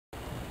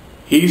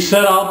He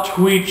said, I'll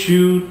tweet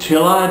you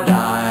till I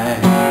die,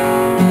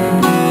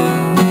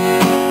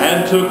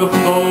 and took a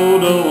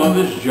photo of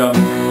his junk.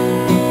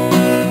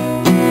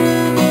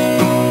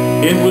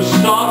 It was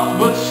soft,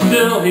 but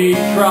still he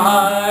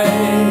tried,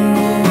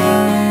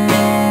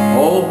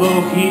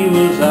 although he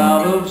was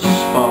out of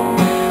spunk.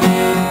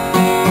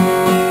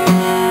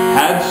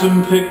 Had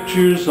some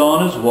pictures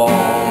on his wall,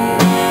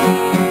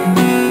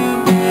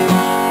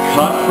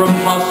 cut from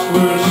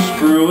hustlers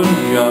screwing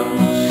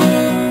jugs.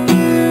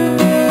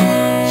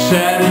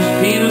 Said his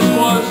penis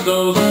was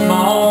so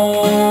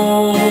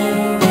small,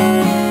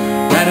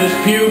 and his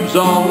pubes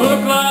all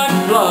looked like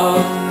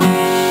plugs.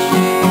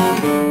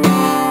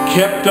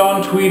 Kept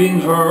on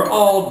tweeting her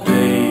all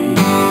day,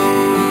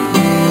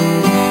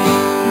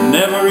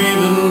 never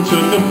even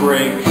took a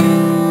break.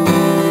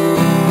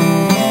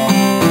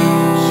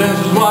 Since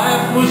his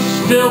wife was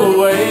still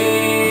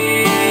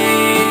away,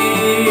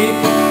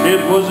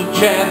 it was a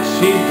chance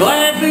he'd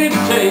gladly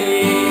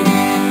take.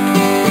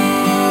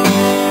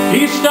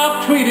 He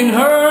stopped tweeting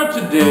her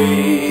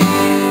today.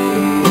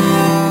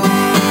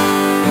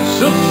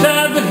 So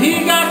sad that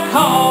he got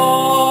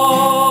caught,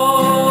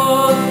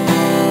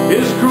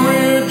 his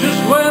career just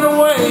went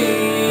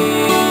away.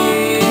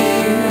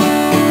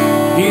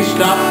 He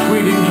stopped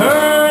tweeting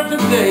her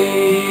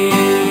today.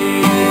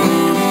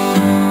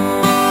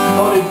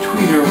 Thought he'd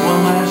tweet her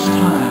one last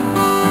time.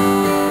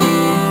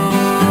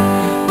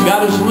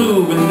 Got his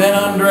lube and then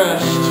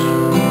undressed.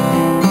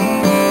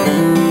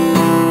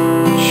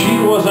 She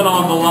wasn't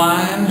on the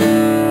line.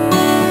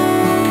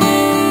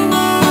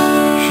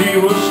 She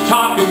was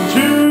talking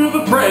to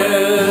the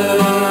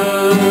press.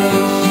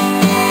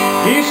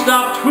 He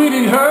stopped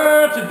tweeting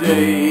her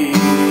today.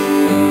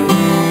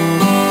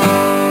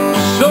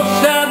 So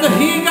sad that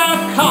he got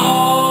caught.